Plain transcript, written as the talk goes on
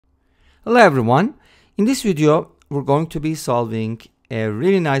Hello everyone. In this video, we're going to be solving a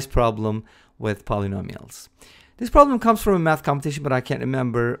really nice problem with polynomials. This problem comes from a math competition, but I can't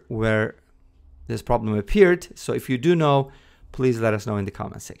remember where this problem appeared. So if you do know, please let us know in the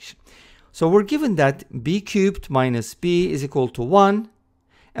comment section. So we're given that b cubed minus b is equal to 1,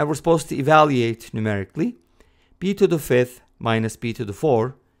 and we're supposed to evaluate numerically b to the 5th minus b to the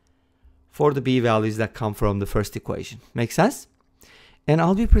 4 for the b values that come from the first equation. Make sense? And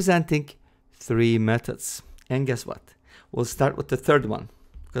I'll be presenting 3 methods. And guess what? We'll start with the third one,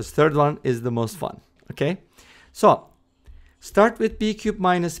 because third one is the most fun. Okay? So, start with b cubed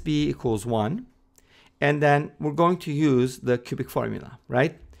minus b equals 1. And then we're going to use the cubic formula,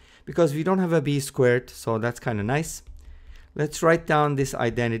 right? Because we don't have a b squared, so that's kind of nice. Let's write down this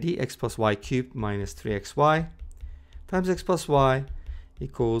identity, x plus y cubed minus 3xy times x plus y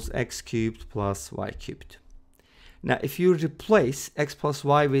equals x cubed plus y cubed. Now, if you replace x plus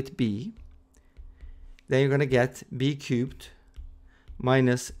y with b, then you're going to get b cubed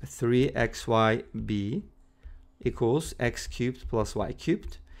minus 3xyb equals x cubed plus y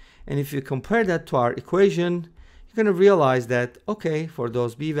cubed. And if you compare that to our equation, you're going to realize that, okay, for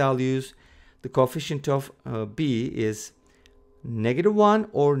those b values, the coefficient of b is -1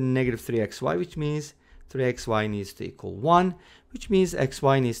 or -3xy, which means 3xy needs to equal 1, which means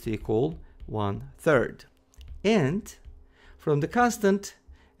xy needs to equal 1/3. And from the constant,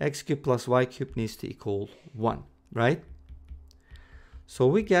 x cubed plus y cubed needs to equal 1, right? So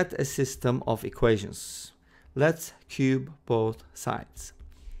we get a system of equations. Let's cube both sides.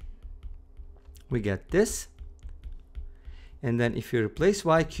 We get this. And then if you replace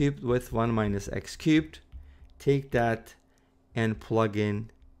y cubed with 1 minus x cubed, take that and plug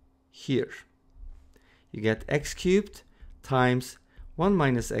in here. You get x cubed times 1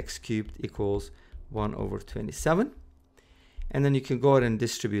 minus x cubed equals 1/27. And then you can go ahead and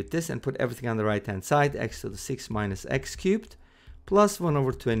distribute this and put everything on the right hand side. X to the 6 minus x cubed plus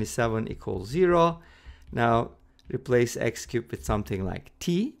 1/27 equals 0. Now replace x cubed with something like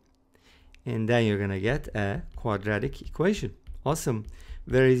t, and then you're going to get a quadratic equation. Awesome.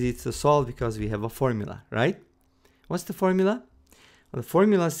 Very easy to solve because we have a formula, right? What's the formula? Well, the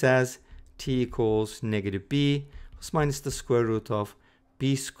formula says t equals -b plus minus the square root of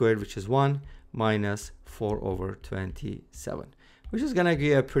b squared, which is 1, minus 4/27, which is going to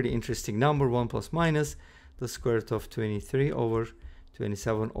give a pretty interesting number, 1 plus minus the square root of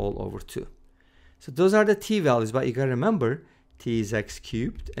 23/27 all over 2. So those are the t values, but you got to remember t is x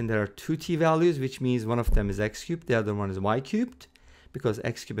cubed, and there are 2 t values, which means one of them is x cubed, the other one is y cubed, because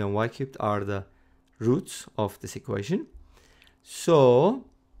x cubed and y cubed are the roots of this equation. So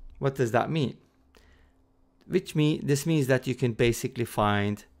what does that mean? This means that you can basically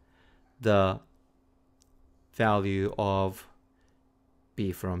find the value of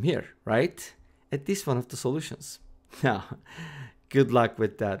b from here, right? At least one of the solutions. Now, good luck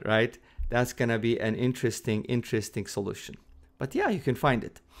with that, right? That's gonna be an interesting solution. But yeah, you can find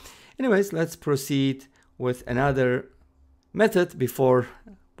it. Anyways, let's proceed with another method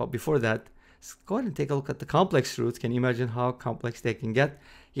but before that, let's go ahead and take a look at the complex roots. Can you imagine how complex they can get?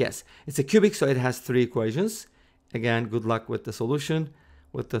 Yes, it's a cubic, so it has 3 equations. Again, good luck with the solution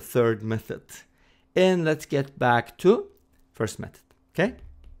with the third method. And let's get back to first method, okay?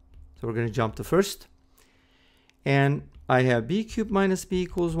 So we're going to jump to first. And I have b cubed minus b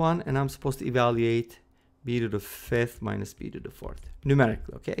equals 1, and I'm supposed to evaluate b to the 5th minus b to the 4th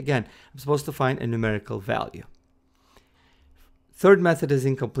numerically, okay? Again, I'm supposed to find a numerical value. Third method is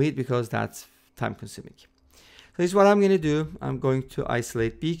incomplete because that's time consuming. So here's what I'm going to do. I'm going to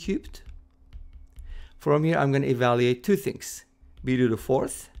isolate b cubed. From here, I'm going to evaluate 2 things. b to the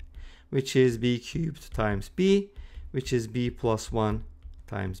 4th, which is b cubed times b, which is b plus 1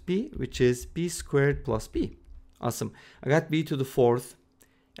 times b, which is b squared plus b. Awesome. I got b to the 4th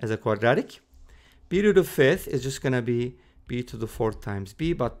as a quadratic. b to the 5th is just going to be b to the 4th times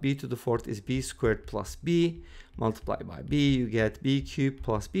b, but b to the 4th is b squared plus b. Multiply by b, you get b cubed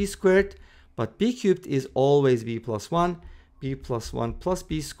plus b squared, but b cubed is always b plus 1, b plus 1 plus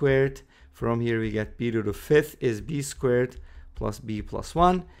b squared. From here, we get b to the 5th is b squared plus b plus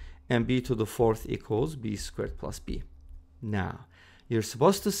 1, and b to the 4th equals b squared plus b. Now, you're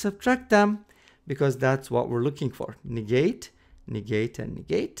supposed to subtract them because that's what we're looking for. Negate, negate, and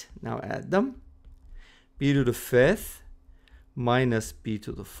negate. Now add them. b to the 5th minus b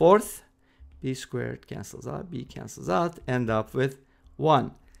to the 4th. b squared cancels out, b cancels out, end up with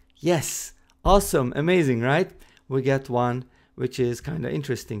 1. Yes, awesome, amazing, right? We get 1, which is kind of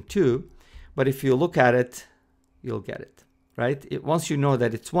interesting too. But if you look at it, you'll get it, right? Once you know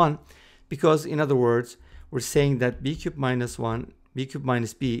that it's 1, because in other words, we're saying that b cubed minus 1 b cubed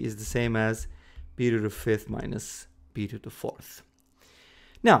minus b is the same as b to the 5th minus b to the 4th.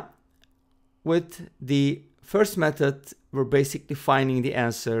 Now, with the first method, we're basically finding the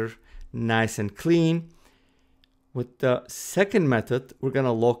answer nice and clean. With the second method, we're going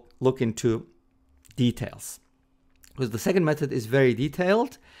to look into details, because the second method is very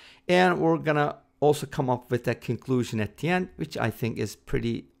detailed, and we're going to also come up with a conclusion at the end, which I think is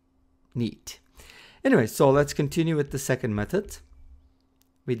pretty neat. Anyway, so let's continue with the second method.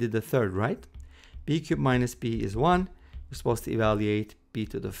 We did the third, right? b cubed minus b is 1. We're supposed to evaluate b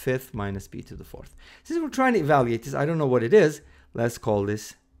to the 5th minus b to the 4th. Since we're trying to evaluate this, I don't know what it is. Let's call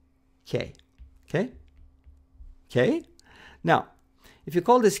this k. Okay? K. Now, if you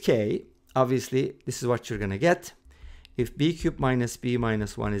call this k, obviously, this is what you're going to get. If b cubed minus b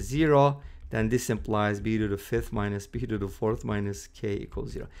minus 1 is 0, then this implies b to the 5th minus b to the 4th minus k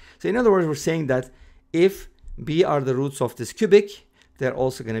equals 0. So in other words, we're saying that if b are the roots of this cubic, they're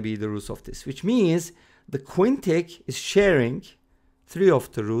also going to be the roots of this, which means the quintic is sharing 3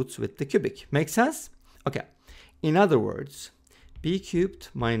 of the roots with the cubic. Make sense? Okay. In other words, b cubed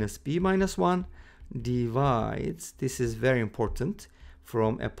minus b minus 1 divides, this is very important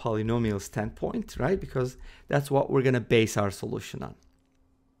from a polynomial standpoint, right? Because that's what we're going to base our solution on.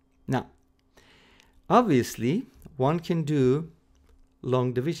 Now, obviously, one can do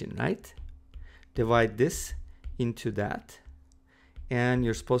long division, right? Divide this into that, and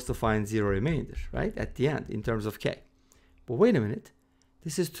you're supposed to find 0 remainder, right? At the end, in terms of k. But wait a minute.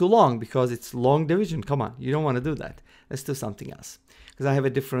 This is too long because it's long division. Come on, you don't want to do that. Let's do something else, because I have a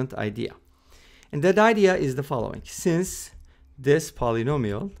different idea. And that idea is the following. Since this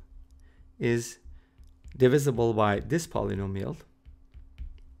polynomial is divisible by this polynomial,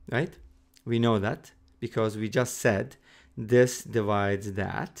 right? We know that because we just said this divides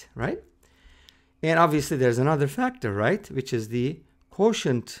that, right? And obviously there's another factor, right? Which is the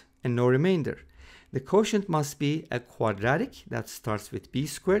quotient and no remainder. The quotient must be a quadratic that starts with b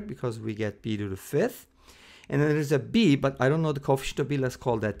squared, because we get b to the 5th. And then there's a b, but I don't know the coefficient of b. Let's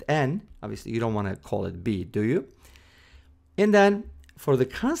call that n. Obviously, you don't want to call it b, do you? And then for the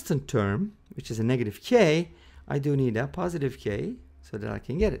constant term, which is a negative k, I do need a positive k so that I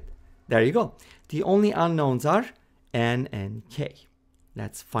can get it. There you go. The only unknowns are n and k.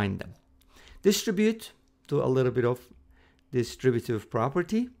 Let's find them. Distribute, do a little bit of distributive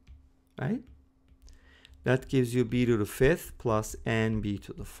property, right? That gives you b to the 5th plus nb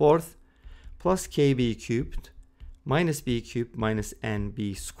to the 4th plus kb cubed minus b cubed minus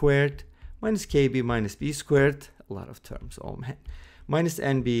nb squared minus kb minus b squared. A lot of terms, oh man. Minus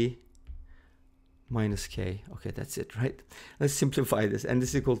nb minus k. Okay, that's it, right? Let's simplify this. And this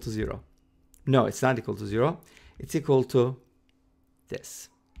is equal to 0. No, it's not equal to 0. It's equal to this,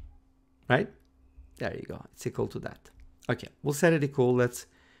 right? There you go. It's equal to that. Okay, we'll set it equal. Let's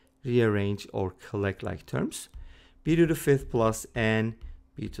rearrange or collect like terms. B to the 5th plus n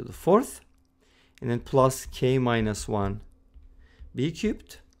b to the 4th. And then plus k minus 1 b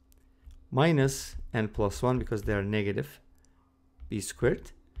cubed minus n plus 1 because they are negative b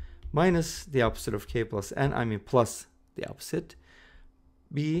squared minus the opposite of k plus n, I mean plus the opposite,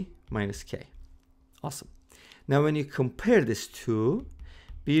 b minus k. Awesome. Now when you compare this to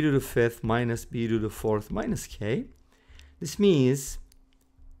b to the 5th minus b to the 4th minus k, this means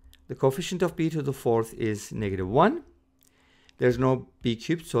the coefficient of b to the 4th is negative 1. There's no b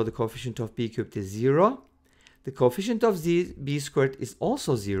cubed, so the coefficient of b cubed is 0. The coefficient of b squared is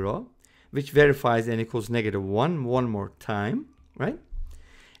also 0, which verifies n equals negative 1 one more time, right?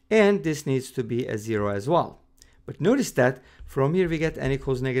 And this needs to be a 0 as well. But notice that from here we get n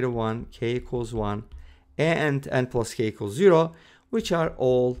equals negative 1, k equals 1, and n plus k equals 0, which are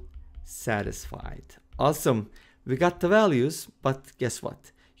all satisfied. Awesome. We got the values, but guess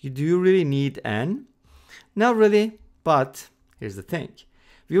what? Do you really need n? Not really, but here's the thing.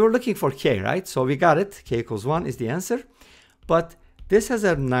 We were looking for k, right? So we got it. K equals 1 is the answer. But this has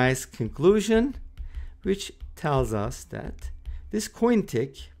a nice conclusion, which tells us that this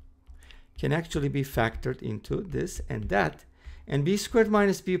quintic can actually be factored into this and that. And b squared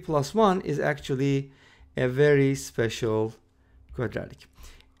minus b plus 1 is actually a very special quadratic.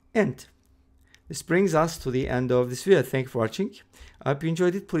 And this brings us to the end of this video. Thank you for watching. I hope you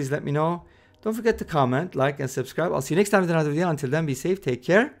enjoyed it. Please let me know. Don't forget to comment, like, and subscribe. I'll see you next time with another video. Until then, be safe, take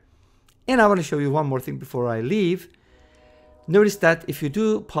care. And I want to show you one more thing before I leave. Notice that if you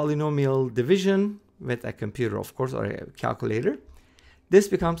do polynomial division with a computer, of course, or a calculator, this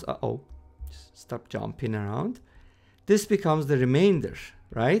becomes, stop jumping around. This becomes the remainder,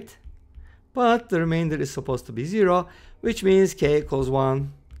 right? But the remainder is supposed to be 0, which means k equals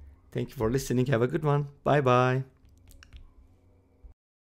 1. Thank you for listening. Have a good one. Bye-bye.